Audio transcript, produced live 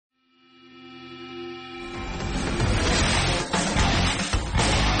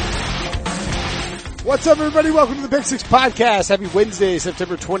What's up, everybody? Welcome to the Pick Six Podcast. Happy Wednesday,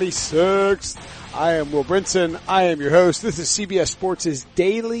 September 26th. I am Will Brinson. I am your host. This is CBS Sports'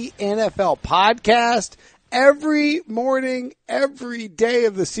 daily NFL podcast. Every morning, every day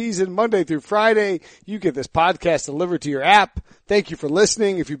of the season, Monday through Friday, you get this podcast delivered to your app. Thank you for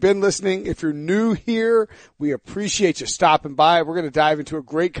listening. If you've been listening, if you're new here, we appreciate you stopping by. We're going to dive into a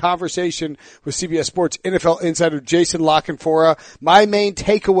great conversation with CBS Sports NFL insider Jason La Canfora. My main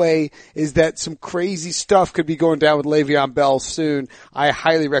takeaway is that some crazy stuff could be going down with Le'Veon Bell soon. I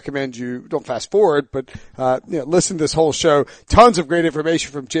highly recommend you don't fast forward, but listen to this whole show. Tons of great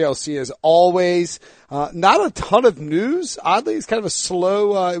information from JLC as always. Not a ton of news. Oddly, it's kind of a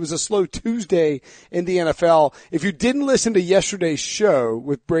slow, it was a slow Tuesday in the NFL. If you didn't listen to yesterday's show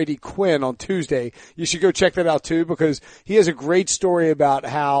with Brady Quinn on Tuesday, you should go check that out too, because he has a great story about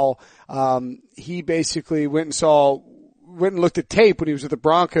how, he basically went and looked at tape when he was with the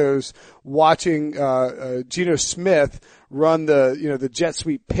Broncos watching, Geno Smith run the jet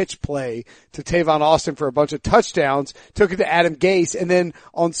sweep pitch play to Tavon Austin for a bunch of touchdowns, took it to Adam Gase, and then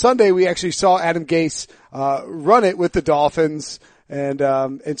on Sunday we actually saw Adam Gase run it with the Dolphins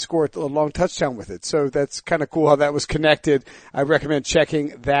and score a long touchdown with it. So that's kind of cool how that was connected. I recommend checking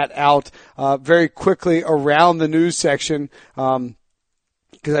that out. Very quickly around the news section,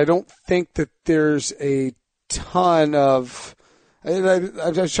 because I don't think that there's a ton of,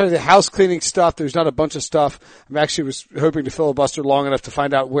 I'm just trying to do house cleaning stuff. There's not a bunch of stuff. Was hoping to filibuster long enough to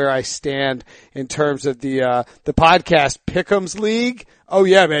find out where I stand in terms of the podcast Pick'ems League. Oh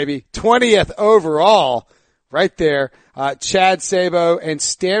yeah, baby. 20th overall. Right there. Chad Sabo and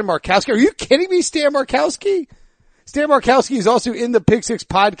Stan Markowski. Are you kidding me, Stan Markowski? Stan Markowski is also in the Pick Six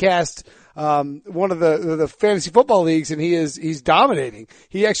podcast, one of the fantasy football leagues, and he's dominating.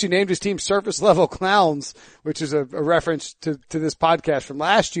 He actually named his team Surface Level Clowns, which is a reference to this podcast from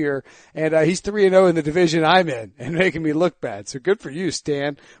last year. And, he's 3-0 in the division I'm in and making me look bad. So good for you,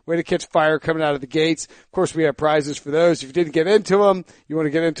 Stan. Way to catch fire coming out of the gates. Of course, we have prizes for those. If you didn't get into them, you want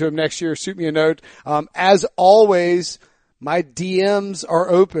to get into them next year, shoot me a note. As always, my DMs are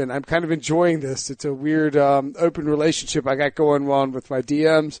open. I'm kind of enjoying this. It's a weird, open relationship I got going on with my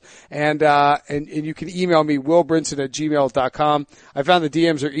DMs. And you can email me, willbrinson@gmail.com. I found the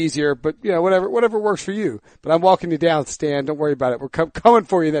DMs are easier, but whatever works for you. But I'm walking you down, Stan. Don't worry about it. We're coming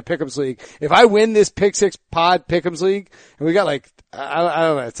for you in that Pick'ems League. If I win this Pick Six Pod Pick'ems League, and we got I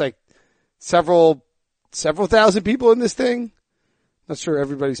don't know, it's like several thousand people in this thing. Not sure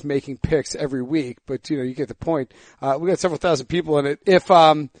everybody's making picks every week, but you get the point. We got several thousand people in it. If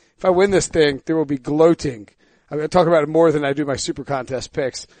I win this thing, there will be gloating. I'm going to talk about it more than I do my Super Contest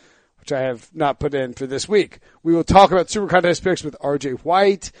picks, which I have not put in for this week. We will talk about Super Contest picks with RJ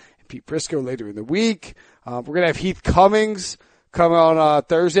White and Pete Prisco later in the week. We're going to have Heath Cummings come on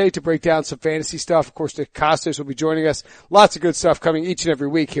Thursday to break down some fantasy stuff. Of course, Nick Costos will be joining us. Lots of good stuff coming each and every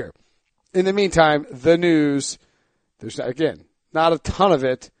week here. In the meantime, the news. There's not a ton of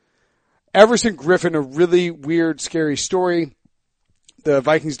it. Everson Griffin, a really weird, scary story. The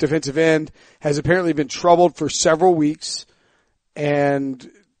Vikings defensive end has apparently been troubled for several weeks and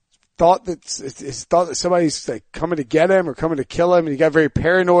thought that somebody's coming to get him or coming to kill him, and he got very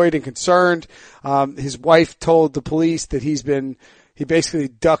paranoid and concerned. His wife told the police that he basically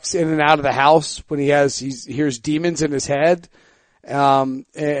ducks in and out of the house when he hears demons in his head. And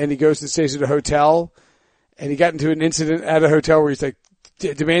he goes and stays at a hotel. And he got into an incident at a hotel where he's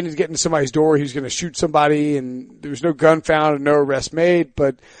demanded to get into somebody's door. He was going to shoot somebody, and there was no gun found and no arrest made.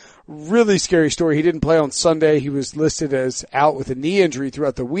 But really scary story. He didn't play on Sunday. He was listed as out with a knee injury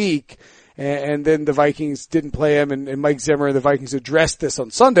throughout the week. And then the Vikings didn't play him, and Mike Zimmer and the Vikings addressed this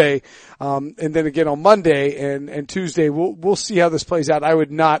on Sunday. And then again on Monday and Tuesday. We'll see how this plays out. I would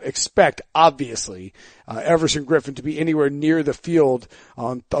not expect, obviously, Everson Griffin to be anywhere near the field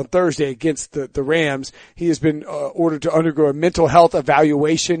on Thursday against the Rams. He has been ordered to undergo a mental health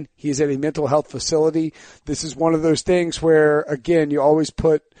evaluation. He is at a mental health facility. This is one of those things where, again, you always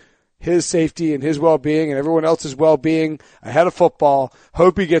put his safety and his well-being and everyone else's well-being ahead of football.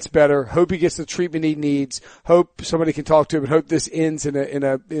 Hope he gets better. Hope he gets the treatment he needs. Hope somebody can talk to him, and hope this ends in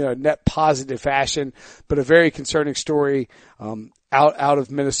a net positive fashion. But a very concerning story out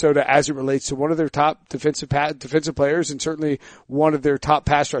of Minnesota as it relates to one of their top defensive players, and certainly one of their top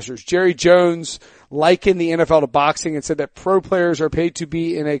pass rushers. Jerry Jones likened the NFL to boxing and said that pro players are paid to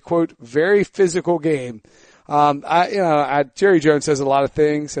be in a, quote, very physical game. Jerry Jones says a lot of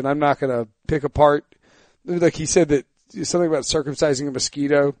things, and I'm not going to pick apart. Like he said that something about circumcising a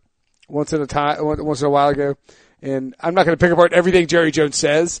mosquito once in a while ago. And I'm not going to pick apart everything Jerry Jones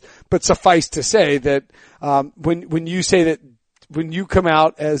says, but suffice to say that, when you say that, when you come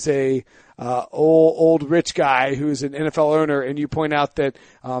out as a old rich guy who's an NFL owner, and you point out that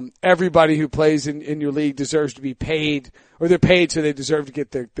everybody who plays in your league deserves to be paid, or they're paid so they deserve to get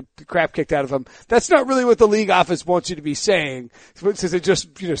the crap kicked out of them. That's not really what the league office wants you to be saying, since they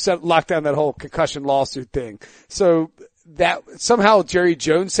just locked down that whole concussion lawsuit thing. So that somehow Jerry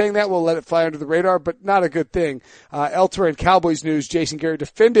Jones saying that will let it fly under the radar, but not a good thing. Elsewhere in Cowboys news, Jason Garrett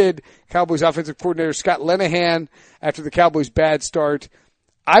defended Cowboys offensive coordinator Scott Linehan after the Cowboys' bad start.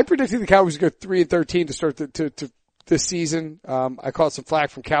 I predicted the Cowboys would go 3-13 to start to this season. I caught some flack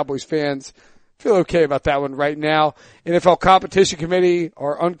from Cowboys fans. Feel okay about that one right now. NFL Competition Committee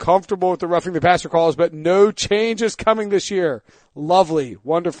are uncomfortable with the roughing the passer calls, but no changes coming this year. Lovely,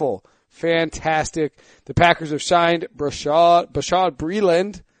 wonderful, fantastic. The Packers have signed Bashaud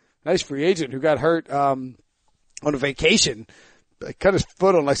Breeland, nice free agent who got hurt on a vacation. Cut his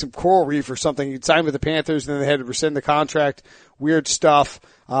foot on like some coral reef or something. He'd signed with the Panthers and then they had to rescind the contract. Weird stuff.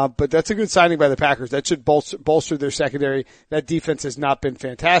 But that's a good signing by the Packers. That should bolster their secondary. That defense has not been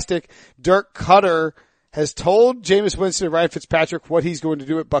fantastic. Dirk Cutter has told Jameis Winston and Ryan Fitzpatrick what he's going to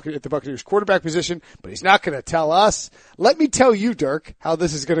do at the Buccaneers quarterback position, but he's not going to tell us. Let me tell you, Dirk, how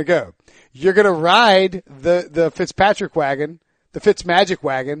this is going to go. You're going to ride the Fitzpatrick wagon, the Fitzmagic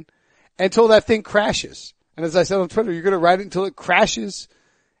wagon, until that thing crashes. And as I said on Twitter, you're going to ride it until it crashes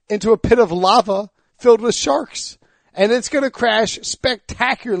into a pit of lava filled with sharks. And it's going to crash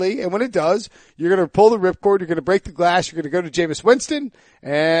spectacularly. And when it does, you're going to pull the ripcord, you're going to break the glass, you're going to go to Jameis Winston,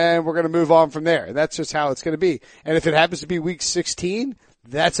 and we're going to move on from there. That's just how it's going to be. And if it happens to be week 16,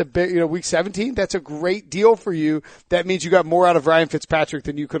 that's a big, week 17, that's a great deal for you. That means you got more out of Ryan Fitzpatrick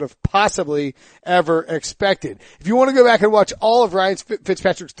than you could have possibly ever expected. If you want to go back and watch all of Ryan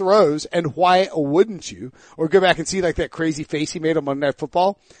Fitzpatrick's throws, and why wouldn't you? Or go back and see like that crazy face he made on Monday Night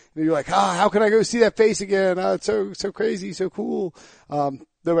Football. And you're like, how can I go see that face again? Oh, it's so crazy, so cool.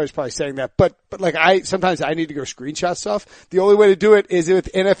 Nobody's probably saying that, but like sometimes I need to go screenshot stuff. The only way to do it is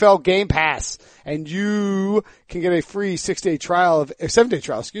with NFL Game Pass, and you can get a free 7-day trial of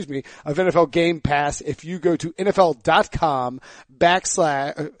NFL Game Pass if you go to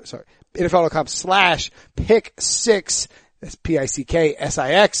NFL.com/pick6, that's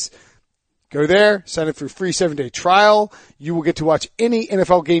PICKSIX. Go there, sign up for a free 7-day trial. You will get to watch any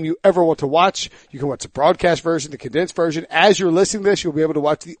NFL game you ever want to watch. You can watch the broadcast version, the condensed version. As you're listening to this, you'll be able to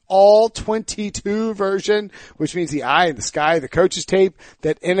watch the all 22 version, which means the eye and the sky, the coaches tape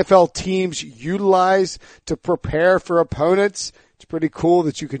that NFL teams utilize to prepare for opponents. It's pretty cool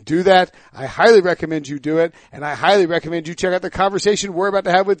that you can do that. I highly recommend you do it, and I highly recommend you check out the conversation we're about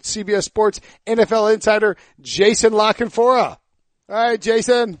to have with CBS Sports NFL insider Jason La Canfora. All right,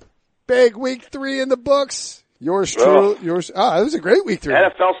 Jason. Big week 3 in the books. Yours truly. It was a great week 3.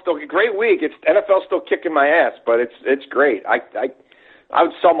 NFL's still a great week. NFL's still kicking my ass, but it's great. I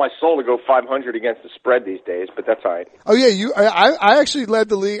would sell my soul to go 500 against the spread these days, but that's all right. Oh yeah, I actually led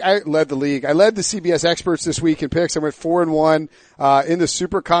the league. I led the CBS experts this week in picks. I went 4-1 in the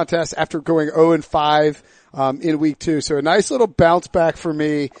super contest after going 0-5 in week 2. So a nice little bounce back for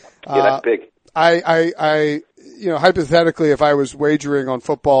me. Yeah, that's big. Hypothetically, if I was wagering on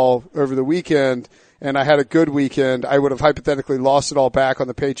football over the weekend and I had a good weekend, I would have hypothetically lost it all back on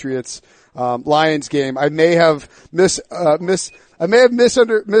the Patriots Lions game. I may have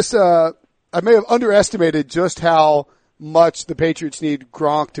underestimated just how much the Patriots need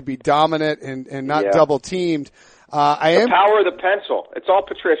Gronk to be dominant and not double teamed. The power of the pencil. It's all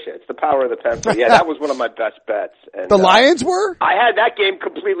Patricia. It's the power of the pencil. Yeah, that was one of my best bets. And, the Lions were? I had that game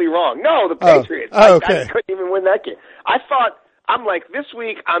completely wrong. No, the Patriots. Okay. I couldn't even win that game. I'm like, this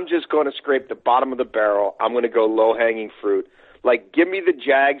week I'm just going to scrape the bottom of the barrel. I'm going to go low-hanging fruit. Like, give me the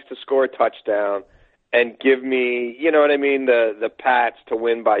Jags to score a touchdown and give me, you know what I mean, the Pats to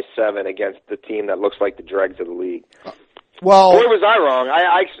win by 7 against the team that looks like the dregs of the league. Well, boy, was I wrong.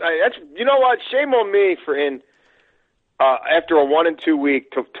 That's, you know what? Shame on me for after a 1-2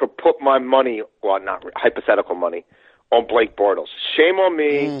 week to put my money, well, not hypothetical money, on Blake Bortles. Shame on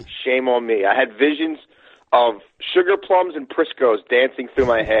me. Shame on me. I had visions of sugar plums and Priscos dancing through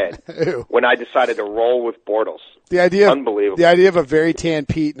my head when I decided to roll with Bortles. Unbelievable. The idea of a very tan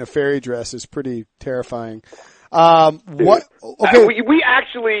Pete in a fairy dress is pretty terrifying. What? Okay. We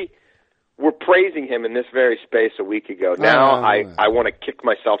actually were praising him in this very space a week ago. Now I want to kick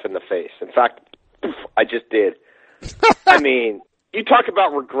myself in the face. In fact, I just did. I mean, you talk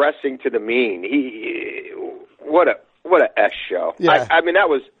about regressing to the mean. What a S show. Yeah. I mean, that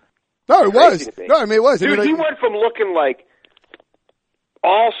was. No, it was. No, I mean, it was. Dude, he went from looking like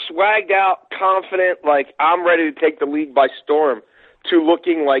all swagged out, confident, like I'm ready to take the league by storm, to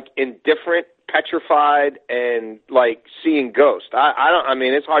looking like indifferent, petrified and like seeing ghosts. I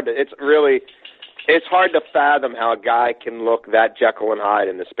mean, it's hard to fathom how a guy can look that Jekyll and Hyde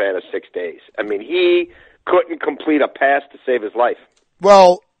in the span of 6 days. I mean, he couldn't complete a pass to save his life.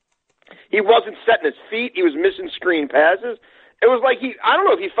 Well, he wasn't setting his feet. He was missing screen passes. It was like I don't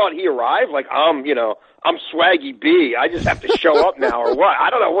know if he thought he arrived, like, I'm Swaggy B. I just have to show up now or what.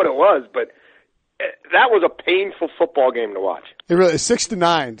 I don't know what it was, but that was a painful football game to watch. It really is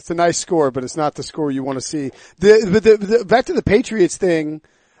 6-9. It's a nice score, but it's not the score you want to see. Back to the Patriots thing.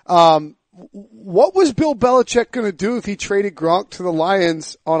 What was Bill Belichick going to do if he traded Gronk to the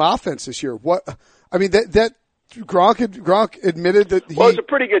Lions on offense this year? That Gronk admitted that well, it's a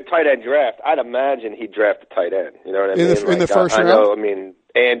pretty good tight end draft. I'd imagine he'd draft a tight end. You know what I mean? In the first round? I know. I mean,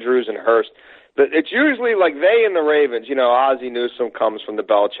 Andrews and Hurst. But it's usually like they and the Ravens. Ozzie Newsome comes from the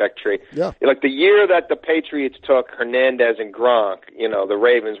Belichick tree. Yeah. Like the year that the Patriots took Hernandez and Gronk, the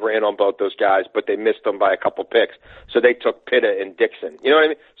Ravens were in on both those guys, but they missed them by a couple picks. So they took Pitta and Dixon. You know what I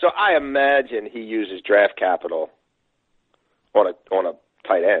mean? So I imagine he uses draft capital on a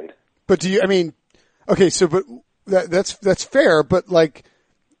tight end. But that's fair, but like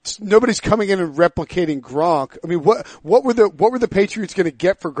nobody's coming in and replicating Gronk. I mean, what were the Patriots going to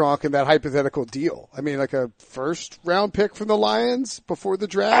get for Gronk in that hypothetical deal? I mean, like a first round pick from the Lions before the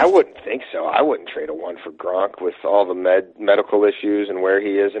draft? I wouldn't think so. I wouldn't trade a one for Gronk with all the medical issues and where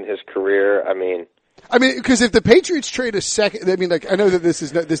he is in his career. I mean, because if the Patriots trade a second, I know that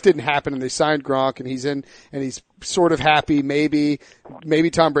this didn't happen, and they signed Gronk, and he's sort of happy. Maybe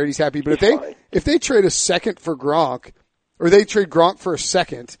Tom Brady's happy, but if they trade a second for Gronk, or they trade Gronk for a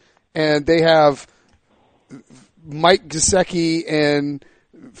second, and they have Mike Gesicki and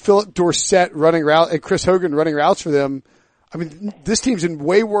Philip Dorsett running route and Chris Hogan running routes for them, I mean, this team's in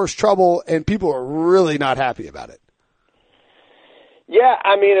way worse trouble, and people are really not happy about it. Yeah,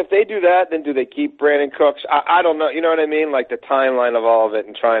 I mean, if they do that, then do they keep Brandon Cooks? I don't know. You know what I mean? Like the timeline of all of it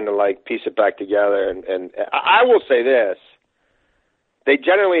and trying to like piece it back together. And I will say this. They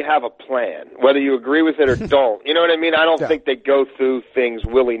generally have a plan, whether you agree with it or don't. You know what I mean? I don't think they go through things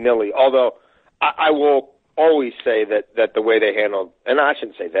willy-nilly, although I will always say that the way they handled, and I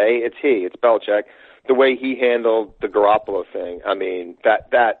shouldn't say they, it's Belichick, the way he handled the Garoppolo thing, I mean,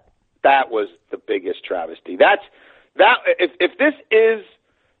 that was the biggest travesty. If this is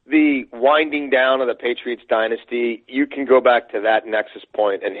the winding down of the Patriots dynasty, you can go back to that nexus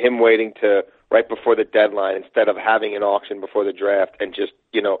point and him waiting to right before the deadline instead of having an auction before the draft and just,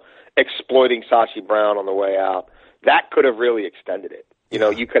 exploiting Sashi Brown on the way out. That could have really extended it.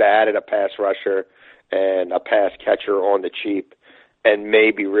 You could have added a pass rusher and a pass catcher on the cheap and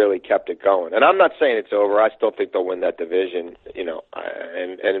maybe really kept it going. And I'm not saying it's over. I still think they'll win that division,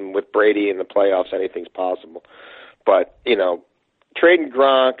 and with Brady in the playoffs, anything's possible. But, trading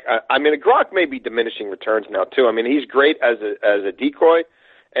Gronk, Gronk may be diminishing returns now too. I mean, he's great as a decoy,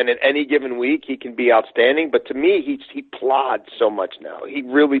 and in any given week he can be outstanding. But to me, he plods so much now. He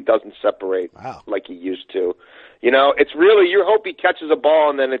really doesn't separate like he used to. It's really you hope he catches a ball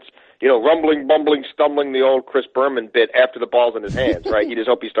and then it's rumbling, bumbling, stumbling, the old Chris Berman bit after the ball's in his hands, right? You just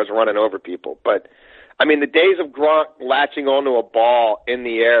hope he starts running over people. But I mean, the days of Gronk latching onto a ball in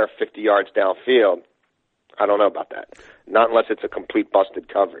the air 50 yards downfield, I don't know about that. Not unless it's a complete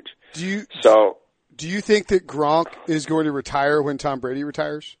busted coverage. Do you think that Gronk is going to retire when Tom Brady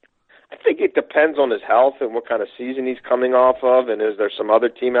retires? I think it depends on his health and what kind of season he's coming off of, and is there some other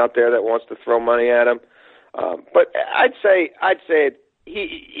team out there that wants to throw money at him? But I'd say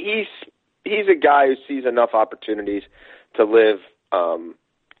he's a guy who sees enough opportunities to live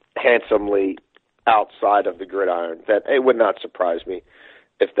handsomely outside of the gridiron that it would not surprise me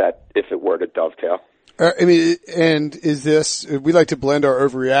if it were to dovetail. And is this, we like to blend our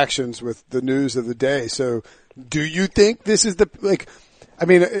overreactions with the news of the day. So do you think this is we're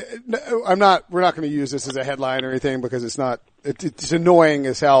not going to use this as a headline or anything because it's annoying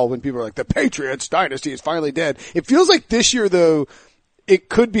as hell when people are like, the Patriots dynasty is finally dead. It feels like this year though, it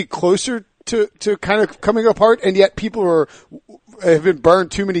could be closer to kind of coming apart, and yet people have been burned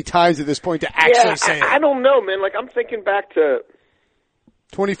too many times at this point to actually say it. I don't know, man. Like I'm thinking back to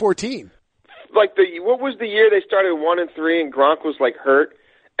 2014. Like what was the year they started 1-3 and Gronk was like hurt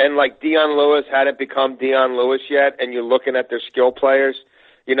and like Dion Lewis hadn't become Dion Lewis yet, and you're looking at their skill players,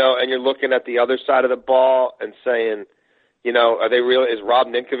 and you're looking at the other side of the ball and saying, are they really? Is Rob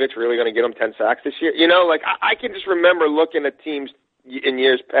Ninkovich really going to get them 10 sacks this year? Like I can just remember looking at teams in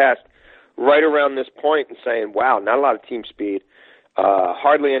years past right around this point and saying, wow, not a lot of team speed,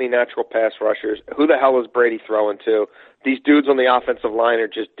 hardly any natural pass rushers. Who the hell is Brady throwing to? These dudes on the offensive line are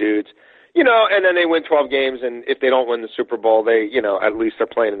just dudes. and then they win 12 games, and if they don't win the Super Bowl, they, at least they're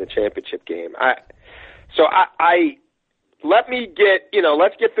playing in the championship game.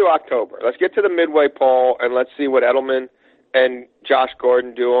 Let's get through October. Let's get to the midway poll, and let's see what Edelman and Josh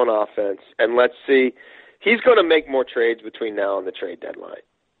Gordon do on offense, and let's see. He's going to make more trades between now and the trade deadline.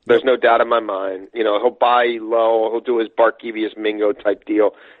 There's no doubt in my mind. He'll buy low. He'll do his Barkevius Mingo type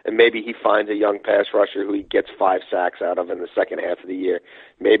deal, and maybe he finds a young pass rusher who he gets 5 sacks out of in the second half of the year.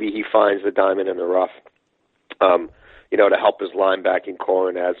 Maybe he finds the diamond in the rough, to help his linebacking core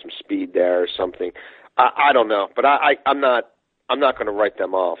and add some speed there or something. I don't know, but I'm not going to write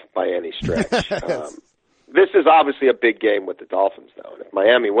them off by any stretch. This is obviously a big game with the Dolphins, though. And if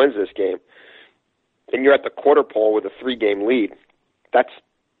Miami wins this game, and you're at the quarter pole with a 3-game lead, that's,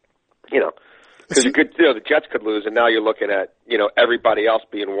 because the Jets could lose, and now you're looking at, everybody else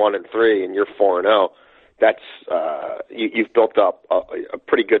being 1-3, and you're 4-0. That's you've built up a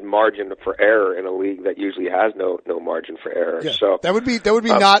pretty good margin for error in a league that usually has no margin for error. Yeah, so that would be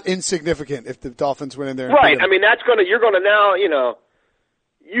not insignificant if the Dolphins went in there. Right. I mean, you're going to now,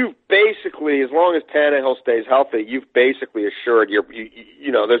 you've basically, as long as Tannehill stays healthy, you've basically assured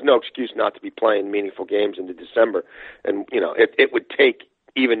there's no excuse not to be playing meaningful games into December. And, it would take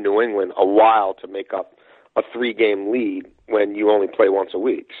even New England a while to make up a 3-game lead when you only play once a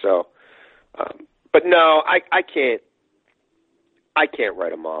week. So, but no, I can't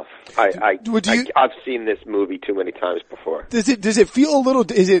write them off. I've seen this movie too many times before. Does it feel a little,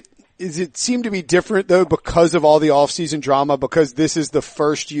 is it seem to be different though because of all the off-season drama, because this is the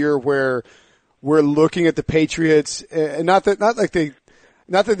first year where we're looking at the Patriots, and not that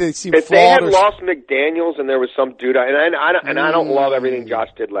they seem if flawed. They had lost McDaniels and there was some dude, and I don't love everything Josh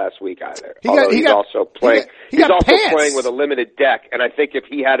did last week either. He's also playing with a limited deck, and I think if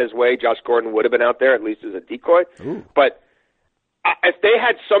he had his way, Josh Gordon would have been out there at least as a decoy. Ooh. But if they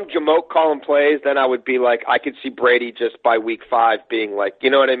had some Jamoke calling plays, then I would be like, I could see Brady just by week 5 being like, you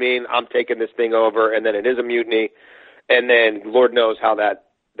know what I mean? I'm taking this thing over, and then it is a mutiny, and then Lord knows how that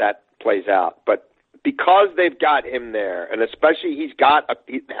plays out. But because they've got him there, and especially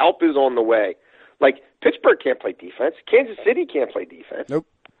help is on the way. Like, Pittsburgh can't play defense. Kansas City can't play defense. Nope.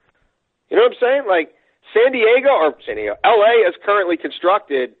 You know what I'm saying? Like, LA is currently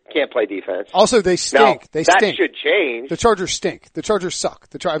constructed, can't play defense. Also, they stink. Now, that should change. The Chargers stink. The Chargers suck.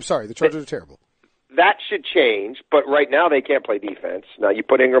 The Chargers are terrible. That should change, but right now they can't play defense. Now, you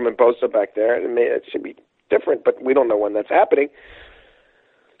put Ingram and Bosa back there, and it should be different, but we don't know when that's happening.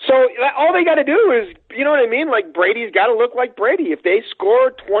 So all they got to do is, you know what I mean? Like, Brady's got to look like Brady. If they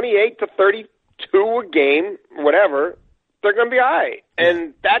score 28 to 32 a game, whatever, they're going to be all right.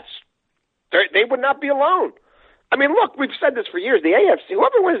 And they would not be alone. I mean, look, we've said this for years. The AFC,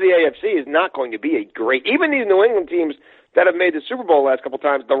 whoever wins the AFC is not going to be a great, even these New England teams that have made the Super Bowl the last couple of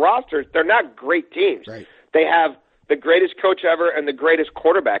times, the rosters, they're not great teams. Right. They have the greatest coach ever and the greatest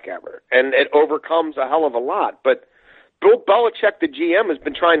quarterback ever, and it overcomes a hell of a lot. But Bill Belichick, the GM, has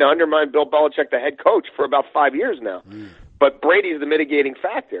been trying to undermine Bill Belichick, the head coach, for about 5 years now. But Brady's the mitigating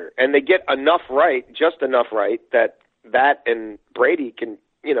factor, and they get enough right, just enough right, that and Brady can,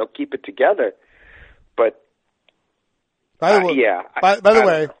 keep it together. But by the way, yeah. By the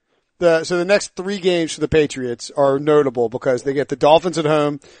way, the next 3 games for the Patriots are notable because they get the Dolphins at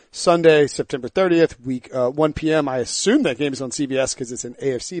home Sunday, September 30th, 1 p.m. I assume that game is on CBS because it's an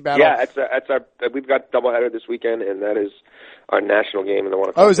AFC battle. Yeah, we've got doubleheader this weekend, and that is our national game in the 1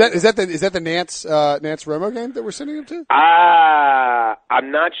 o'clock. Oh, is that the Nance Romo game that we're sending him to?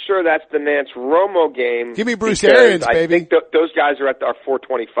 I'm not sure that's the Nance Romo game. Give me Bruce Arians, baby. I think those guys are at our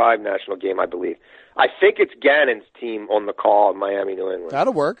 425 national game, I believe. I think it's Gannon's team on the call in Miami, New England.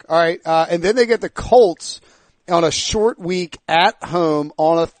 That'll work. All right. And then they get the Colts on a short week at home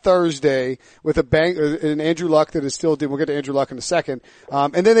on a Thursday with an Andrew Luck that is still doing. We'll get to Andrew Luck in a second.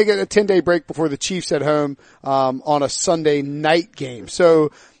 And then they get a 10-day break before the Chiefs at home, on a Sunday night game.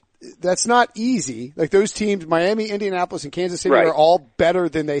 So that's not easy. Like, those teams, Miami, Indianapolis, and Kansas City, are all better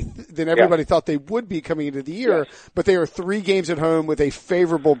than everybody thought they would be coming into the year. Yes. But they are 3 games at home with a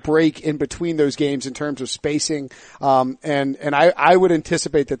favorable break in between those games in terms of spacing. And I would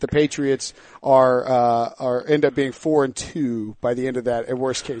anticipate that the Patriots are end up being 4-2 by the end of that. At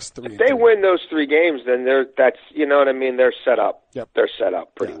worst case, 3. If they win those 3 games, then that's, you know what I mean. They're set up. Yep. They're set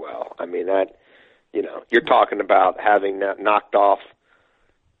up pretty well. I mean, you're talking about having that knocked off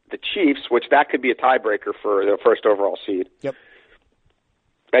the Chiefs, which that could be a tiebreaker for the first overall seed. Yep.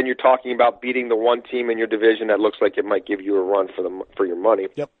 And you're talking about beating the one team in your division that looks like it might give you a run for your money.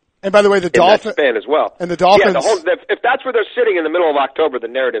 Yep. And by the way, the in that Dolphins span as well. And the Dolphins. Yeah, if that's where they're sitting in the middle of October, the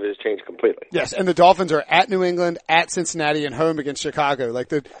narrative has changed completely. Yes, and the Dolphins are at New England, at Cincinnati, and home against Chicago. Like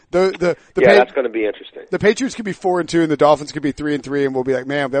that's going to be interesting. The Patriots could be 4-2, and the Dolphins could be 3-3, and we'll be like,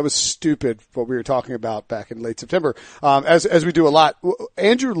 man, that was stupid. What we were talking about back in late September, as we do a lot.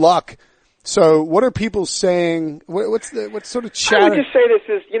 Andrew Luck. So, what are people saying? What sort of chatter? I would just say this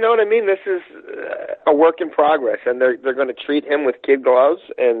is, you know what I mean. This is a work in progress, and they're going to treat him with kid gloves.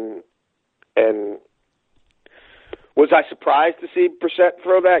 And was I surprised to see Brissett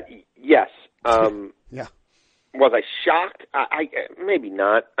throw that? Yes. Yeah. Was I shocked? I maybe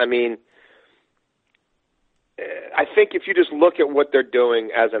not. I mean, I think if you just look at what they're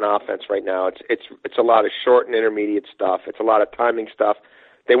doing as an offense right now, it's a lot of short and intermediate stuff. It's a lot of timing stuff.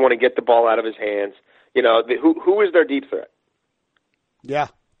 They want to get the ball out of his hands. You know, who is their deep threat? Yeah,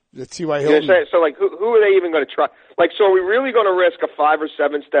 the T.Y. Hilton. You know, so, like, who are they even going to try? Like, so are we really going to risk a 5 or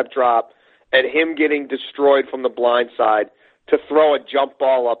 7 step drop and him getting destroyed from the blind side to throw a jump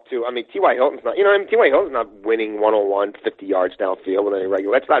ball up to? I mean, T.Y. Hilton's not. You know, I mean, T.Y. Hilton's not winning 101, 50 yards downfield with any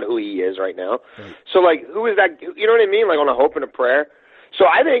regular. That's not who he is right now. Right. So, like, who is that? You know what I mean? Like, on a hope and a prayer. So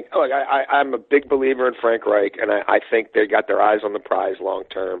I think, look, I'm a big believer in Frank Reich, and I think they got their eyes on the prize long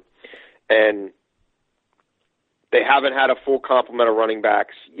term. And they haven't had a full complement of running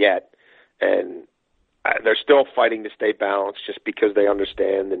backs yet, and they're still fighting to stay balanced just because they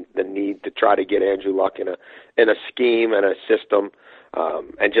understand the need to try to get Andrew Luck in a scheme and a system,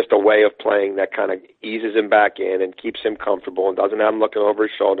 and just a way of playing that kind of eases him back in and keeps him comfortable and doesn't have him looking over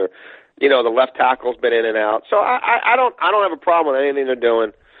his shoulder. You know, the left tackle's been in and out, so I don't have a problem with anything they're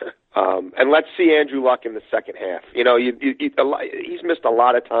doing. And let's see Andrew Luck in the second half. You know, he's missed a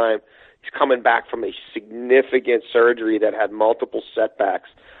lot of time. He's coming back from a significant surgery that had multiple setbacks.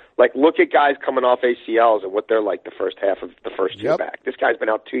 Like, look at guys coming off ACLs and what they're like the first half of the first year back. This guy's been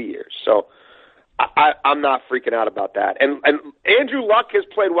out 2 years, so I'm not freaking out about that. And Andrew Luck has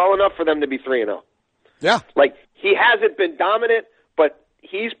played well enough for them to be 3-0. Yeah, like, he hasn't been dominant, but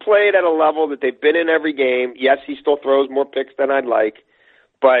he's played at a level that they've been in every game. Yes, he still throws more picks than I'd like,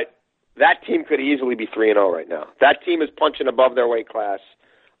 but that team could easily be 3-0 right now. That team is punching above their weight class.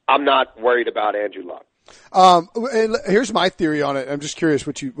 I'm not worried about Andrew Luck. And here's my theory on it. I'm just curious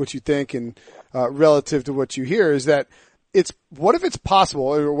what you think, and relative to what you hear is that what if it's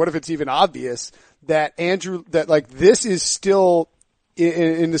possible, or what if it's even obvious that this is still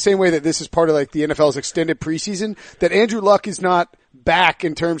in the same way that this is part of like the NFL's extended preseason, that Andrew Luck is not back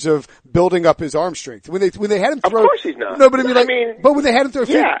in terms of building up his arm strength. When they had him throw, of course he's not. No, but but when they had him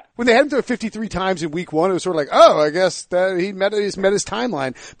throw 53 times in week 1, it was sort of like, oh, I guess that he's met his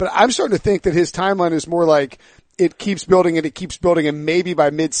timeline. But I'm starting to think that his timeline is more like it keeps building and maybe by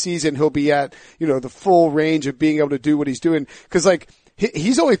mid-season he'll be at, you know, the full range of being able to do what he's doing. Cause like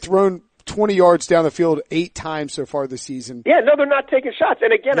he's only thrown 20 yards down the field 8 times so far this season. Yeah, no, they're not taking shots.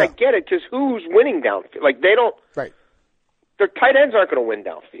 And again, I get it, because who's winning downfield? Like, they don't. Right. Their tight ends aren't going to win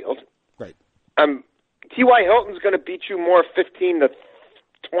downfield. Right. T.Y. Hilton's going to beat you more 15 to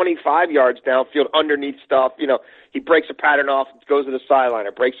 25 yards downfield underneath stuff. You know, he breaks a pattern off, goes to the sideline,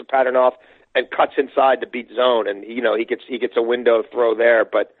 or breaks a pattern off and cuts inside to beat zone, and you know he gets a window throw there.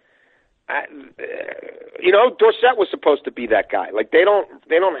 But you know, Dorsett was supposed to be that guy. Like, they don't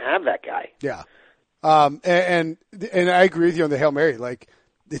have that guy. Yeah. And I agree with you on the Hail Mary. Like,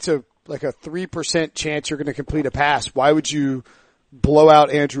 it's a 3% chance you're going to complete a pass. Why would you blow out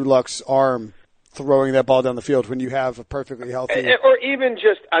Andrew Luck's arm throwing that ball down the field when you have a perfectly healthy? Or even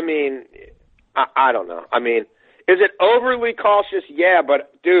just, I mean, I don't know. I mean, is it overly cautious? Yeah,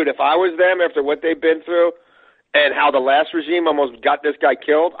 but dude, if I was them after what they've been through and how the last regime almost got this guy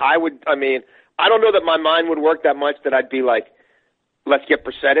killed, I don't know that my mind would work that much that I'd be like, let's get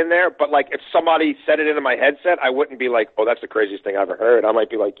Brissett in there. But, like, if somebody said it into my headset, I wouldn't be like, oh, that's the craziest thing I've ever heard. I might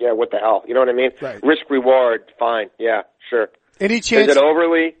be like, yeah, what the hell? You know what I mean? Right. Risk reward, fine. Yeah, sure. Any chance? Is it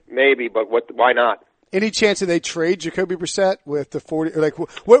overly? Maybe, but why not? Any chance that they trade Jacoby Brissett with the 40? Like,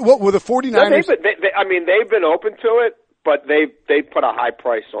 what were the 49ers? No, they've been open to it, but they put a high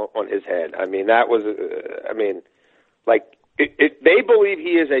price on his head. I mean, that was, they believe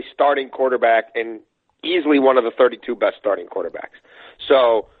he is a starting quarterback and easily one of the 32 best starting quarterbacks.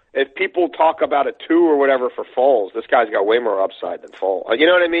 So if people talk about a 2 or whatever for Foles, this guy's got way more upside than Foles. You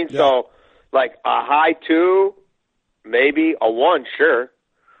know what I mean? Yeah. So, like, a high 2, maybe a 1, sure.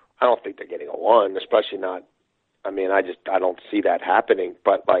 I don't think they're getting a 1, especially not. I mean, I don't see that happening.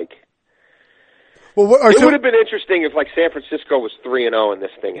 But, like, it would have been interesting if, like, San Francisco was 3-0 and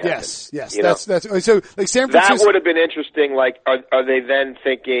this thing happened. Yes. That's so, like, San Francisco. That would have been interesting. Like, are they then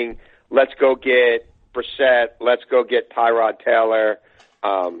thinking, let's go get Brissett, let's go get Tyrod Taylor,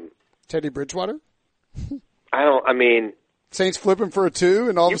 Teddy Bridgewater? Saints flipping for a 2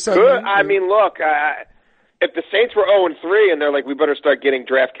 and all of a sudden. Look, if the Saints were 0-3 and they're like, we better start getting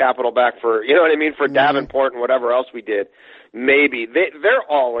draft capital back for, for Davenport and whatever else we did, maybe. They're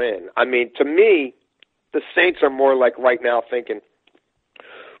all in. To me, the Saints are more like right now thinking,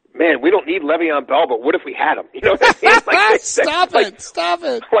 man, we don't need Le'Veon Bell, but what if we had him? You know what I mean? Stop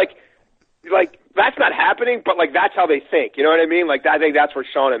it. Like, that's not happening, but like that's how they think. You know what I mean? Like I think that's where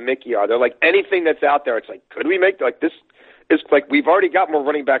Sean and Mickey are. They're like anything that's out there. It's like, could we make like this? Is like we've already got more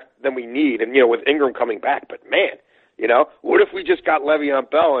running backs than we need, and with Ingram coming back. But man, what if we just got Le'Veon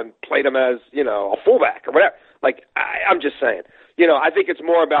Bell and played him as a fullback or whatever? Like I'm just saying. I think it's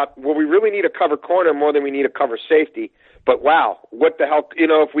more about we really need a cover corner more than we need a cover safety. But wow, what the hell?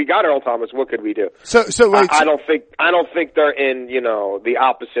 If we got Earl Thomas, what could we do? So wait, I don't think they're in the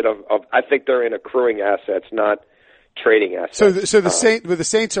opposite of. I think they're in accruing assets, not trading assets. So the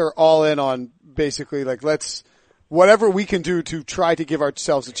Saints are all in on basically like let's whatever we can do to try to give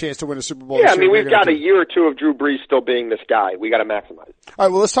ourselves a chance to win a Super Bowl. Yeah, we've got a year or two of Drew Brees still being this guy. We got to maximize it. All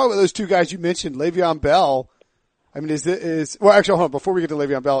right, well let's talk about those two guys you mentioned, Le'Veon Bell. Hold on, before we get to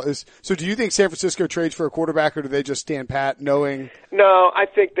Le'Veon Bell, so do you think San Francisco trades for a quarterback or do they just stand pat knowing? No, I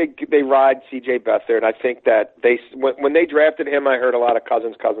think they ride C.J. Beathard. I think that when they drafted him, I heard a lot of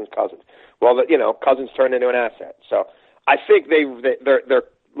Cousins. Well, Cousins turned into an asset. So I think they're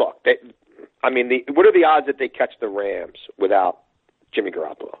look, what are the odds that they catch the Rams without Jimmy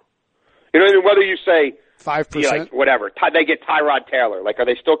Garoppolo? You know what I mean? Whether you say 5%, whatever, they get Tyrod Taylor. Like, are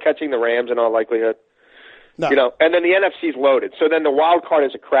they still catching the Rams in all likelihood? No. And then the NFC's loaded. So then the wild card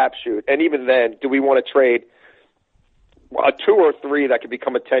is a crapshoot. And even then, do we want to trade a 2 or 3 that could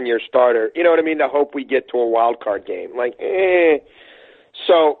become a 10-year starter? You know what I mean? To hope we get to a wild card game.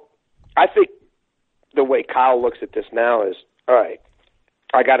 So I think the way Kyle looks at this now is, all right,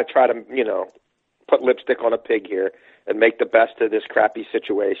 I got to try to, put lipstick on a pig here and make the best of this crappy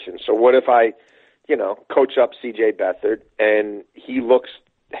situation. So what if I, coach up C.J. Beathard and he looks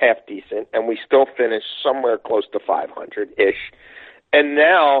half decent, and we still finish somewhere close to 500-ish. And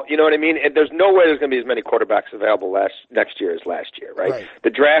now, you know what I mean? And there's no way there's going to be as many quarterbacks available next year as last year, right? The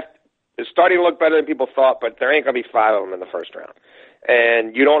draft is starting to look better than people thought, but there ain't going to be 5 of them in the first round.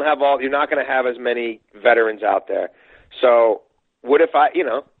 And you're not going to have as many veterans out there. So what if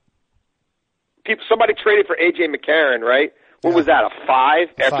somebody traded for A.J. McCarron, right? What was that, a 5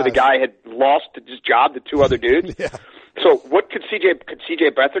 after the guy had lost his job to 2 other dudes? Yeah. So what could CJ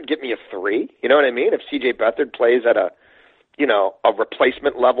Beathard get me a 3? You know what I mean? If CJ Beathard plays at a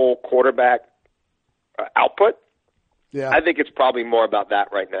replacement level quarterback output, I think it's probably more about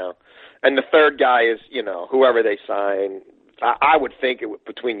that right now. And the third guy is, whoever they sign. I would think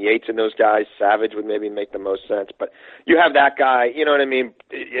between Yates and those guys, Savage would maybe make the most sense. But you have that guy, you know what I mean,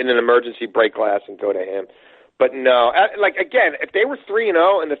 in an emergency break glass and go to him. But no, again, if they were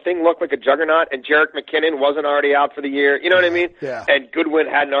 3-0 and the thing looked like a juggernaut and Jerick McKinnon wasn't already out for the year, you know what I mean? Yeah. And Goodwin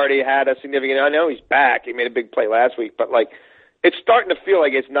hadn't already had a significant, I know he's back, he made a big play last week, but it's starting to feel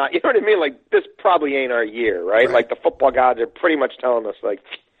like it's not, you know what I mean? Like, this probably ain't our year, right? Like, the football gods are pretty much telling us,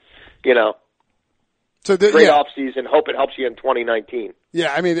 so great offseason, hope it helps you in 2019.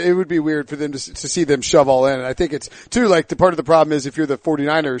 Yeah, it would be weird for them to see them shove all in. And I think it's, too, the part of the problem is if you're the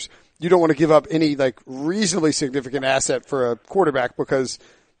 49ers, you don't want to give up any, reasonably significant asset for a quarterback because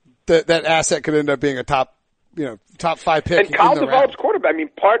that asset could end up being a top 5 pick. And Kyle develops quarterback.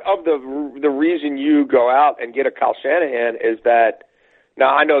 Part of the reason you go out and get a Kyle Shanahan is that, now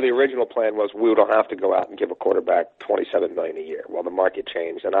I know the original plan was we don't have to go out and give a quarterback $27 million a year. Well, the market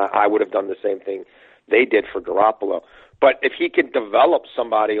changed, and I would have done the same thing they did for Garoppolo. But if he can develop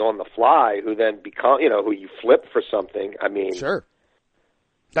somebody on the fly who then who you flip for something, sure.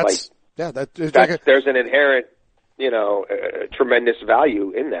 There's an inherent, tremendous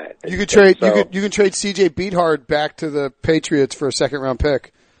value in that. You could trade, you can trade C.J. Beathard back to the Patriots for a 2nd-round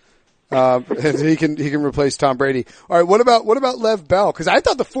pick. And he can replace Tom Brady. All right. What about Lev Bell? Cause I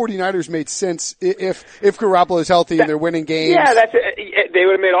thought the 49ers made sense if Garoppolo is healthy and they're winning games. Yeah, they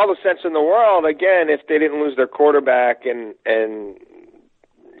would have made all the sense in the world again if they didn't lose their quarterback and then,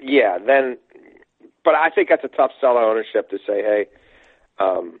 but I think that's a tough sell to ownership to say, hey,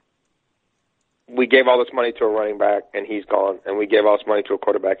 we gave all this money to a running back and he's gone, and we gave all this money to a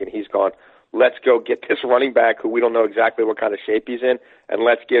quarterback and he's gone. Let's go get this running back who we don't know exactly what kind of shape he's in, and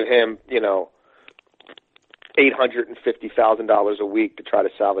let's give him, $850,000 a week to try to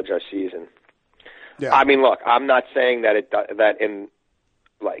salvage our season. Yeah. Look, I'm not saying that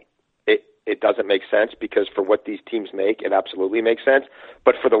it doesn't make sense, because for what these teams make, it absolutely makes sense.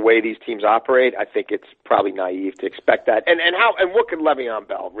 But for the way these teams operate, I think it's probably naive to expect that. And what can Le'Veon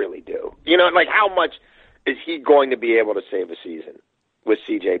Bell really do? You know, like, how much is he going to be able to save a season with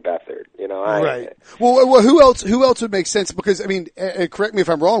C.J. Beathard? You know, right. Well, who else would make sense? Because, I mean, correct me if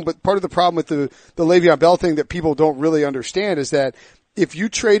I'm wrong, but part of the problem with the Le'Veon Bell thing that people don't really understand is that if you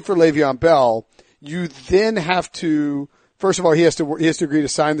trade for Le'Veon Bell, you then have to, first of all, he has to agree to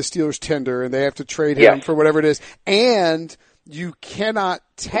sign the Steelers tender, and they have to trade him for whatever it is. And you cannot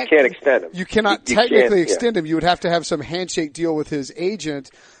extend him. You cannot technically extend him. You would have to have some handshake deal with his agent.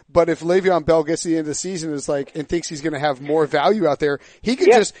 But if Le'Veon Bell gets to the end of the season and thinks he's going to have more value out there, he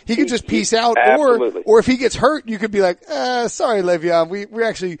could just peace out. Or if he gets hurt, you could be like, sorry, Le'Veon, we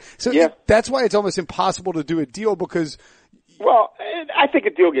actually, that's why it's almost impossible to do a deal, because. Well, I think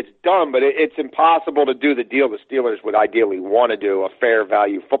a deal gets done, but it's impossible to do the deal the Steelers would ideally want to do, a fair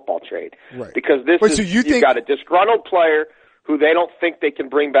value football trade. Right. Because you've got a disgruntled player who they don't think they can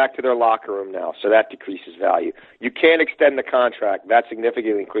bring back to their locker room now, so that decreases value. You can't extend the contract. That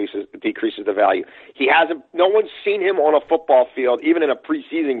significantly decreases the value. No one's seen him on a football field, even in a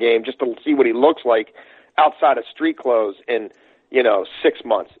preseason game, just to see what he looks like outside of street clothes in 6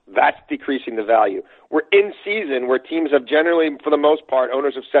 months. That's decreasing the value. We're in season where teams have generally, for the most part,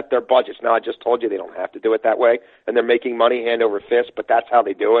 owners have set their budgets. Now, I just told you they don't have to do it that way, and they're making money hand over fist, but that's how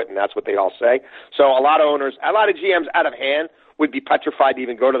they do it, and that's what they all say. So a lot of GMs out of hand would be petrified to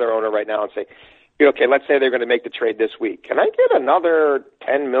even go to their owner right now and say, okay, let's say they're going to make the trade this week. Can I get another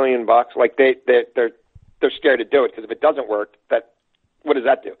 $10 million? Like they're scared to do it, because if it doesn't work, what does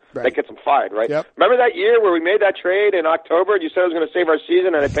that do? Right. That gets them fired, right? Yep. Remember that year where we made that trade in October and you said it was going to save our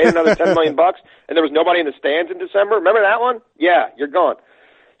season, and I paid another $10 million and there was nobody in the stands in December? Remember that one? Yeah, you're gone.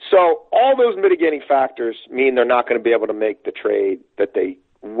 So all those mitigating factors mean they're not going to be able to make the trade that they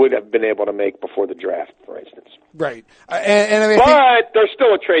would have been able to make before the draft, for instance. Right. And I mean, but there's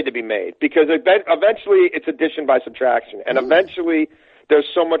still a trade to be made, because eventually it's addition by subtraction, and eventually there's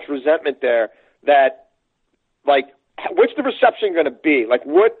so much resentment there that, like, what's the reception going to be? Like,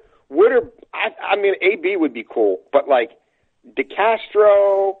 I mean, AB would be cool, but like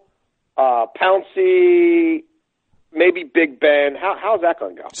DeCastro, Pouncey, maybe Big Ben. How's that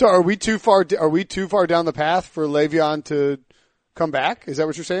going to go? So are we too far down the path for Le'Veon to come back? Is that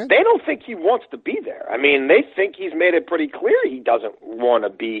what you're saying? They don't think he wants to be there. I mean, they think he's made it pretty clear he doesn't want to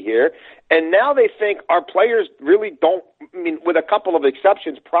be here. And now they think our players really don't, I mean, with a couple of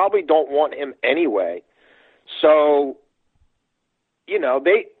exceptions, probably don't want him anyway. So, the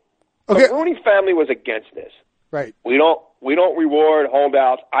Rooney family was against this. Right. We don't reward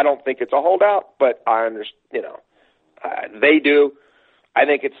holdouts. I don't think it's a holdout, but I understand, they do. I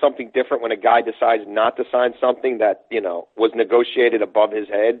think it's something different when a guy decides not to sign something that, was negotiated above his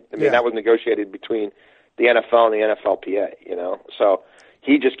head. I mean, that was negotiated between the NFL and the NFLPA, So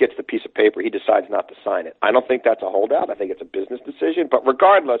he just gets the piece of paper. He decides not to sign it. I don't think that's a holdout. I think it's a business decision. But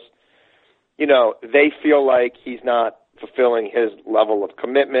regardless, they feel like he's not fulfilling his level of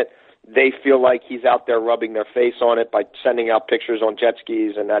commitment. They feel like he's out there rubbing their face on it by sending out pictures on jet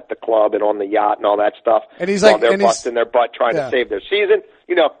skis and at the club and on the yacht and all that stuff. And he's while they're busting their butt trying to save their season.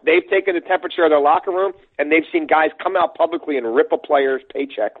 They've taken the temperature of their locker room, and they've seen guys come out publicly and rip a player's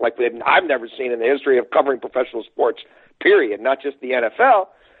paycheck like I've never seen in the history of covering professional sports, period, not just the NFL.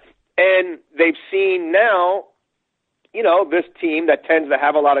 And they've seen now, this team that tends to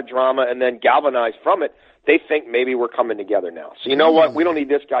have a lot of drama and then galvanize from it, they think maybe we're coming together now. So you know what? We don't need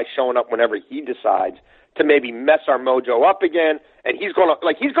this guy showing up whenever he decides to maybe mess our mojo up again. And he's going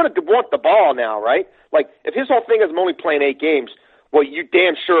to want the ball now, right? Like, if his whole thing is I'm only playing 8 games, well, you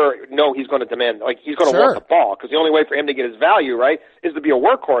damn sure know he's going to demand, he's going to want the ball, because the only way for him to get his value, right, is to be a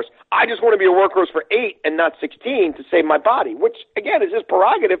workhorse. I just want to be a workhorse for 8 and not 16 to save my body, which, again, is his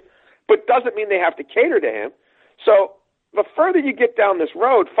prerogative, but doesn't mean they have to cater to him. So the further you get down this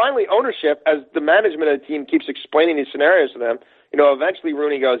road, finally ownership, as the management of the team keeps explaining these scenarios to them, eventually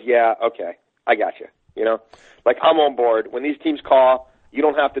Rooney goes, yeah, okay, I got you. I'm on board. When these teams call, you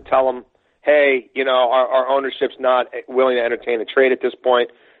don't have to tell them, hey, our ownership's not willing to entertain a trade at this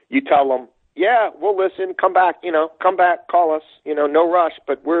point. You tell them, yeah, we'll listen, come back, call us, no rush,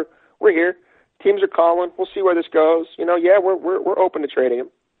 but we're here. Teams are calling. We'll see where this goes. Yeah, we're open to trading him.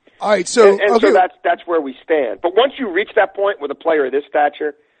 All right, so so that's where we stand. But once you reach that point with a player of this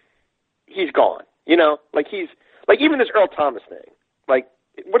stature, he's gone. He's even this Earl Thomas thing.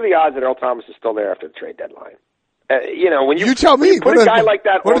 What are the odds that Earl Thomas is still there after the trade deadline? When you tell me, put a guy like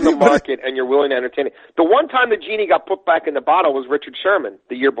that on the market and you're willing to entertain it. The one time the genie got put back in the bottle was Richard Sherman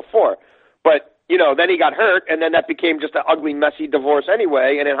the year before. But then he got hurt, and then that became just an ugly, messy divorce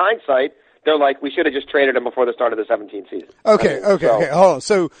anyway. And in hindsight, they're like, we should have just traded him before the start of the 17th season. Okay. Hold on.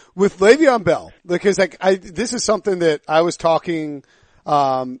 So with Le'Veon Bell, because this is something that I was talking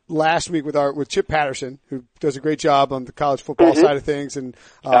last week with Chip Patterson, who does a great job on the college football side of things, and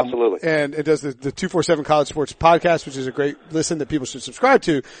absolutely, and it does the 247 College Sports podcast, which is a great listen that people should subscribe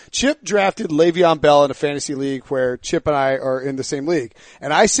to. Chip drafted Le'Veon Bell in a fantasy league where Chip and I are in the same league,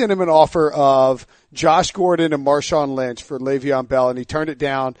 and I sent him an offer of Josh Gordon and Marshawn Lynch for Le'Veon Bell, and he turned it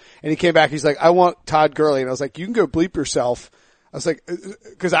down, and he came back. He's like, I want Todd Gurley, and I was like, you can go bleep yourself. I was like,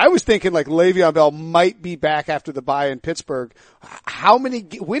 cause I was thinking like Le'Veon Bell might be back after the bye in Pittsburgh.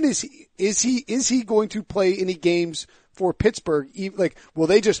 When is he going to play any games for Pittsburgh? Like, will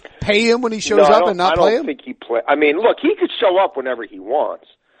they just pay him when he shows up and not play him? I don't think he play. I mean, look, he could show up whenever he wants,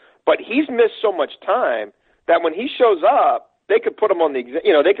 but he's missed so much time that when he shows up, they could put him on the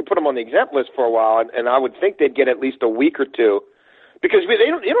exempt list for a while, and I would think they'd get at least a week or two. Because they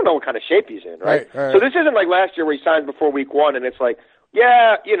don't know what kind of shape he's in, right? So this isn't like last year where he signed before week 1 and it's like,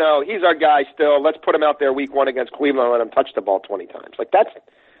 yeah, he's our guy still. Let's put him out there week 1 against Cleveland and let him touch the ball 20 times. Like it's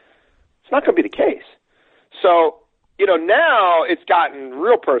not going to be the case. So, now it's gotten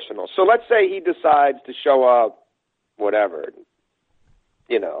real personal. So let's say he decides to show up, whatever,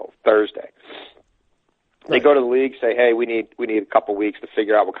 Thursday. They go to the league, say, hey, we need a couple weeks to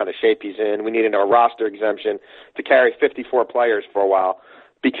figure out what kind of shape he's in. We need a roster exemption to carry 54 players for a while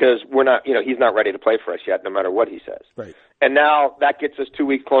because he's not ready to play for us yet, no matter what he says. Right. And now that gets us 2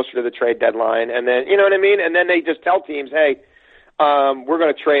 weeks closer to the trade deadline. And then, you know what I mean? And then they just tell teams, hey, we're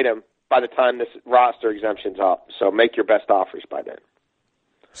going to trade him by the time this roster exemption's up. So make your best offers by then.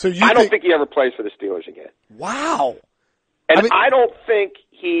 So I don't think he ever plays for the Steelers again. Wow. And I don't think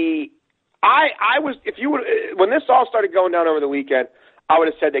he... when this all started going down over the weekend, I would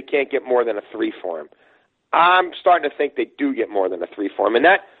have said they can't get more than a 3 for him. I'm starting to think they do get more than a 3 for him. And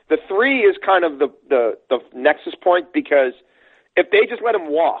that, the 3 is kind of the nexus point because if they just let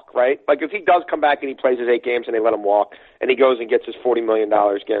him walk, right? Like if he does come back and he plays his 8 games and they let him walk and he goes and gets his $40 million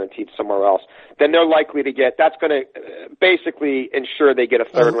guaranteed somewhere else, then they're likely to that's going to basically ensure they get a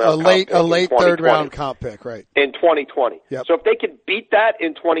third round a late third round comp pick, right? In 2020. Yep. So if they could beat that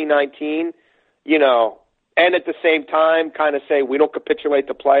in 2019, and at the same time kind of say we don't capitulate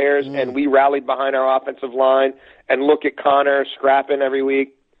to players and we rallied behind our offensive line and look at Connor scrapping every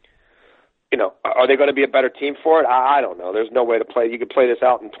week, are they going to be a better team for it? I don't know. There's no way to play. You could play this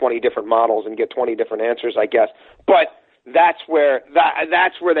out in 20 different models and get 20 different answers, I guess. But that's where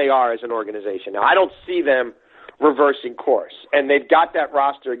they are as an organization. Now, I don't see them reversing course, and they've got that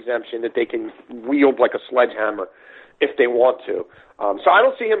roster exemption that they can wield like a sledgehammer if they want to. So I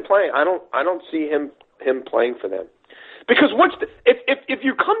don't see him playing. I don't see him playing for them. Because if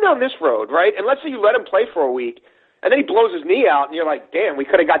you come down this road, right, and let's say you let him play for a week, and then he blows his knee out, and you're like, damn, we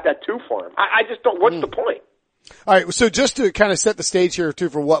could have got that 2 for him. I just don't. What's the point? All right, so just to kind of set the stage here too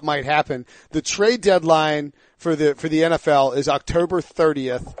for what might happen, the trade deadline for the NFL is October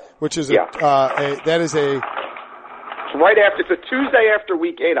 30th, which is right after, it's a Tuesday after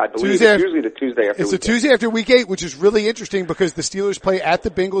week 8, I believe. It's usually the Tuesday after week 8. It's a Tuesday after week 8, which is really interesting because the Steelers play at the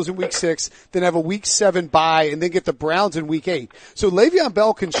Bengals in week 6, then have a week 7 bye, and then get the Browns in week 8. So Le'Veon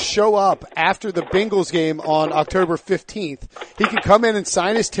Bell can show up after the Bengals game on October 15th. He can come in and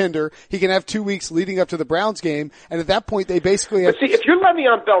sign his tender. He can have 2 weeks leading up to the Browns game, and at that point they basically have... But see, if you're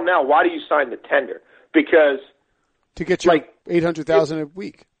Le'Veon Bell now, why do you sign the tender? Because... To get you $800,000 a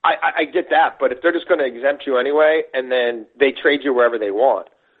week. I get that, but if they're just going to exempt you anyway, and then they trade you wherever they want,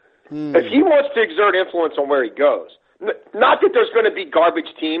 if he wants to exert influence on where he goes, not that there's going to be garbage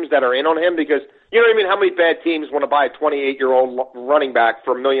teams that are in on him, because you know what I mean. How many bad teams want to buy a 28-year-old running back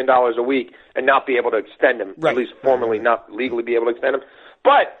for $1 million a week and not be able to extend him, at least formally, not legally be able to extend him?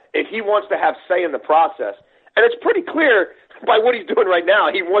 But if he wants to have say in the process, and it's pretty clear by what he's doing right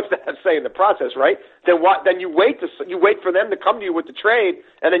now, he wants to have say in the process, right? Then what? Then you wait for them to come to you with the trade,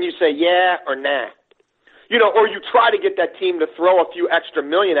 and then you say yeah or nah, or you try to get that team to throw a few extra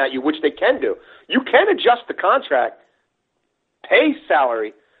million at you, which they can do. You can adjust the contract, pay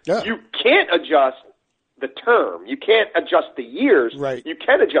salary. Yeah. You can't adjust the term. You can't adjust the years. Right. You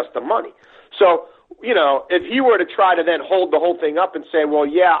can adjust the money. So if he were to try to then hold the whole thing up and say, well,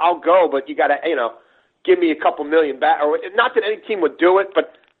 yeah, I'll go, but you got to give me a couple million back, or not that any team would do it,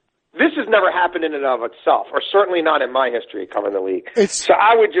 but this has never happened in and of itself, or certainly not in my history covering the league. So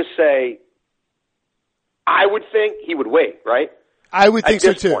I would just say, I would think he would wait, right? I would think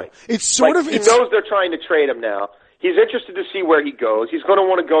so too. Point. It's sort of, he knows they're trying to trade him now. He's interested to see where he goes. He's going to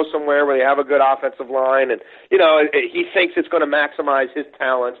want to go somewhere where they have a good offensive line, and he thinks it's going to maximize his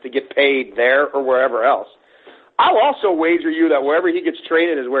talents to get paid there or wherever else. I'll also wager you that wherever he gets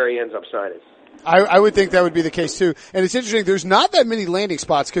traded is where he ends up signing. I would think that would be the case too. And it's interesting. There's not that many landing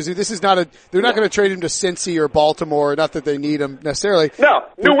spots because this is not they're not going to trade him to Cincy or Baltimore. Not that they need him necessarily. No,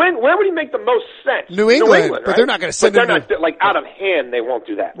 New England. Where would he make the most sense? New England, right? but they're not going to send him. But they're not like out of hand. They won't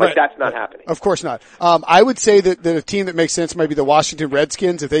do that. Like that's not happening. Of course not. I would say that a team that makes sense might be the Washington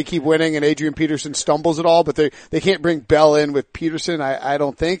Redskins if they keep winning and Adrian Peterson stumbles at all. But they can't bring Bell in with Peterson. I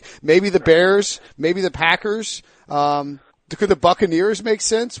don't think. Maybe the Bears. Maybe the Packers. Could the Buccaneers make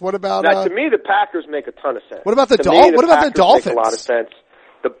sense? What about now? To me, the Packers make a ton of sense. What about the Dolphins? What about the Dolphins? Make a lot of sense.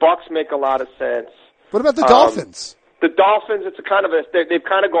 The Bucks make a lot of sense. What about the Dolphins? The Dolphins, it's a kind of they've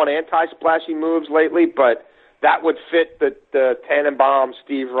kind of gone anti-splashy moves lately, but that would fit the Tannenbaum,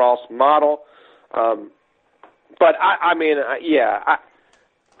 Steve Ross model. But I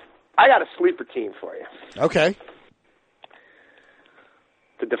got a sleeper team for you. Okay.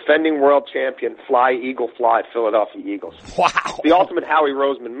 The defending world champion, Fly, Eagle, Fly, Philadelphia Eagles. Wow. The ultimate Howie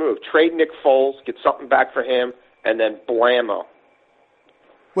Roseman move. Trade Nick Foles, get something back for him, and then blammo.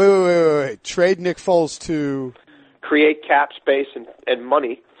 Wait. Trade Nick Foles to create cap space and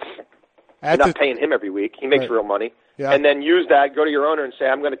money. You're not paying him every week. He makes real money. Yeah. And then use that, go to your owner and say,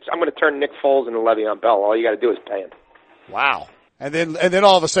 I'm going to turn Nick Foles into Le'Veon Bell. All you got to do is pay him. Wow. And then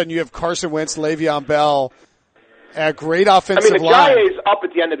all of a sudden you have Carson Wentz, Le'Veon Bell, a great offensive line. I mean, the guy is up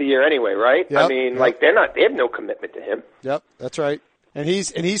at the end of the year anyway, right? Yep, I mean, they have no commitment to him. Yep, that's right. And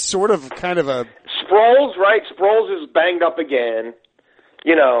he's sort of kind of a Sproles, right? Sproles is banged up again.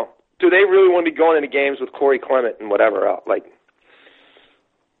 You know, do they really want to be going into games with Corey Clement and whatever else? Like,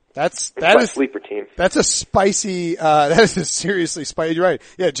 that my is sleeper team. That's a spicy. That is a seriously spicy. You're right.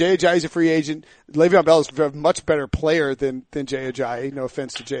 Yeah, Jay Ajayi's a free agent. Le'Veon Bell is a much better player than Jay Ajayi. No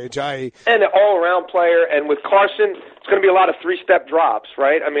offense to Jay Ajayi. And an all-around player. And with Carson, it's going to be a lot of three-step drops,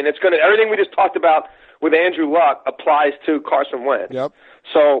 right? I mean, everything we just talked about with Andrew Luck applies to Carson Wentz. Yep.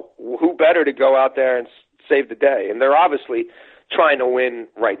 So who better to go out there and save the day? And they're obviously trying to win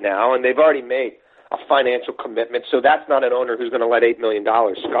right now, and they've already made a financial commitment. So that's not an owner who's going to let $8 million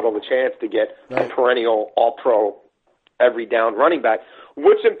scuttle the chance to get a perennial all-pro every down running back.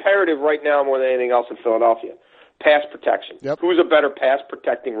 What's imperative right now more than anything else in Philadelphia? Pass protection. Yep. Who's a better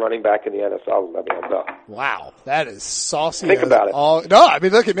pass-protecting running back in the NFL than Le'Veon Bell? Wow, that is saucy. Think about it. No, I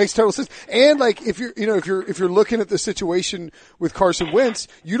mean, look, it makes total sense. And like, if you're looking at the situation with Carson Wentz,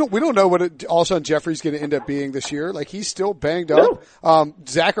 we don't know what Alshon Jeffrey's going to end up being this year. Like, he's still banged up. No.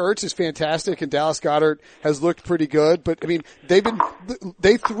 Zach Ertz is fantastic, and Dallas Goedert has looked pretty good. But I mean,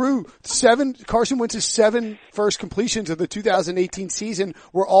 they threw Carson Wentz's 7 first completions of the 2018 season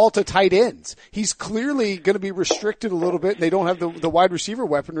were all to tight ends. He's clearly going to be restricted a little bit, and they don't have the wide receiver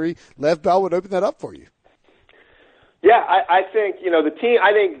weaponry. Lev Bell would open that up for you. Yeah, I think, the team,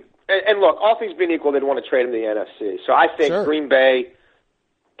 and look, all things being equal, they'd want to trade him to the NFC. So I think Green Bay,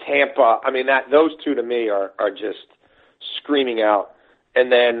 Tampa, I mean, those two to me are just screaming out.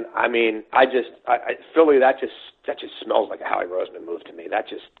 And then, I mean, Philly, that just smells like a Howie Roseman move to me.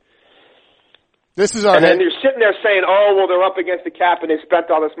 This is our. And then you're sitting there saying, "Oh, well, they're up against the cap and they spent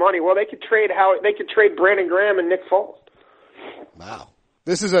all this money." Well, they could trade Brandon Graham and Nick Foles. Wow,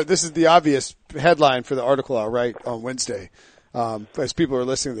 this is the obvious headline for the article I'll write on Wednesday, as people are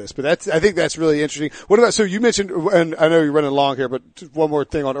listening to this. But I think that's really interesting. What about? So you mentioned, and I know you're running long here, but one more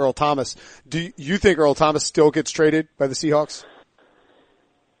thing on Earl Thomas. Do you think Earl Thomas still gets traded by the Seahawks?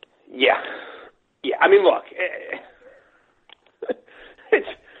 Yeah. I mean, look, it's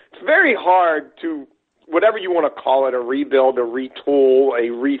very hard to, whatever you want to call it, a rebuild, a retool, a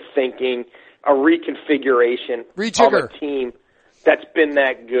rethinking, a reconfiguration of a team that's been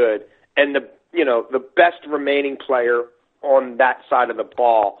that good. And the best remaining player on that side of the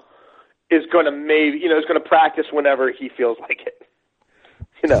ball is going to is going to practice whenever he feels like it.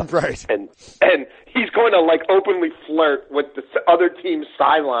 Right. And he's going to openly flirt with the other team's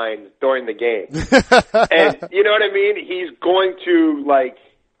sidelines during the game. And you know what I mean? He's going to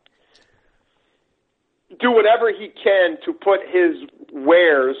do whatever he can to put his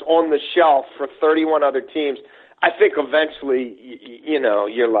wares on the shelf for 31 other teams. I think eventually,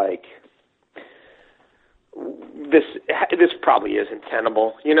 you're like, this probably isn't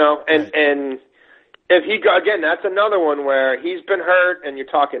tenable, and if he again, that's another one where he's been hurt, and you're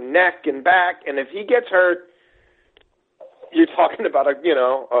talking neck and back, and if he gets hurt, you're talking about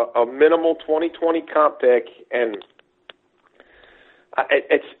a minimal 2020 comp pick, and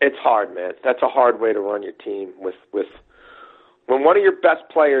it's hard, man. That's a hard way to run your team with when one of your best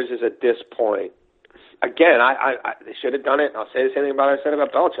players is at this point. Again, they should have done it. I'll say the same thing I said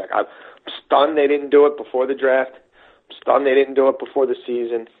about Belichick. I'm stunned they didn't do it before the draft. I'm stunned they didn't do it before the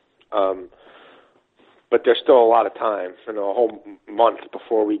season. but there's still a lot of time, a whole month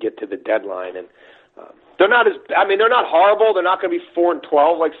before we get to the deadline. And they're not horrible. They're not going to be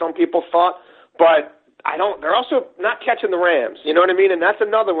 4-12 like some people thought, but they're also not catching the Rams. You know what I mean? And that's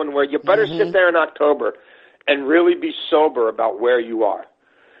another one where you better sit there in October and really be sober about where you are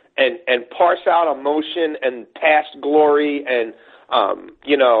and parse out emotion and past glory and,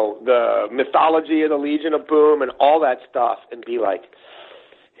 the mythology of the Legion of Boom and all that stuff and be like,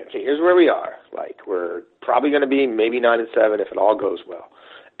 okay, here's where we are. Like, we're probably going to be maybe 9-7 if it all goes well.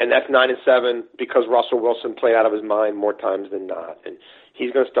 And that's 9-7 because Russell Wilson played out of his mind more times than not. And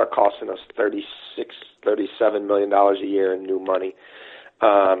he's going to start costing us $37 million a year in new money.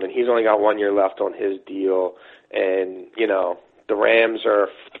 And he's only got 1 year left on his deal. And, the Rams are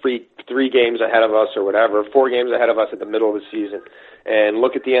three games ahead of us or whatever, 4 games ahead of us at the middle of the season. And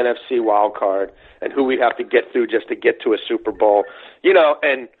look at the NFC wild card and who we'd have to get through just to get to a Super Bowl.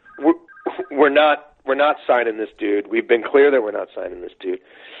 And we're not signing this dude. We've been clear that we're not signing this dude.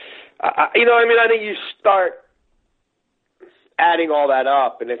 I think you start adding all that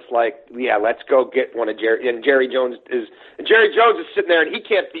up, and it's like, yeah, let's go get one of Jerry. And Jerry Jones is sitting there, and he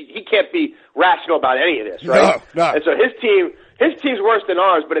can't be rational about any of this, right? No. And so his team's worse than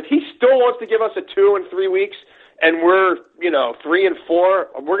ours. But if he still wants to give us a 2 in 3 weeks, and we're 3 and 4,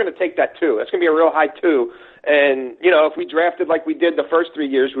 we're going to take that 2. That's going to be a real high 2. And if we drafted like we did the first 3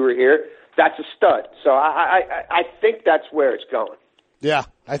 years we were here, that's a stud. So I think that's where it's going. Yeah,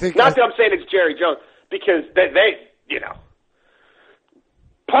 I think. Not that I'm saying it's Jerry Jones, because they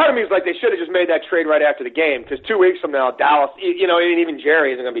part of me is like they should have just made that trade right after the game, because 2 weeks from now, Dallas, even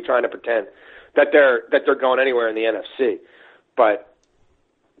Jerry isn't going to be trying to pretend that they're going anywhere in the NFC. But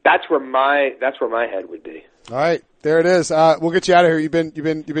that's where my head would be. All right, there it is. We'll get you out of here. You've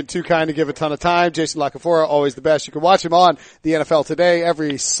been too kind to give a ton of time. Jason LaCanfora, always the best. You can watch him on the NFL Today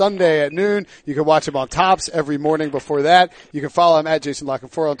every Sunday at noon. You can watch him on Tops every morning before that. You can follow him at Jason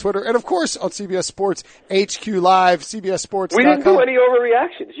LaCanfora on Twitter, and of course on CBS Sports HQ Live, CBSSports.com. We didn't do any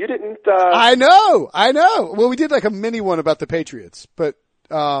overreactions. You didn't. I know. Well, we did like a mini one about the Patriots, but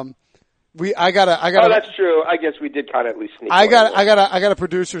I gotta. Oh, that's true. I guess we did kind of at least sneak. I got a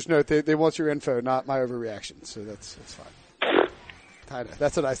producer's note. They want your info, not my overreaction. So that's fine.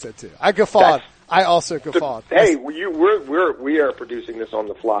 That's what I said too. I guffawed. I also guffawed. Hey, we are producing this on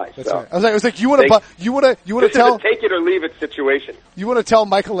the fly. That's so. right. I was like, you want to tell? This is a take it or leave it situation. You want to tell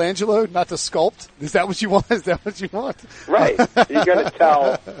Michelangelo not to sculpt? Is that what you want? Right. You're going to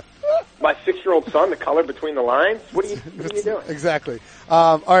tell my 6-year-old son the color between the lines? What are you doing? Exactly.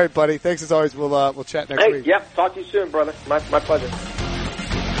 All right, buddy. Thanks as always. We'll chat next week. Yep. Talk to you soon, brother. My pleasure.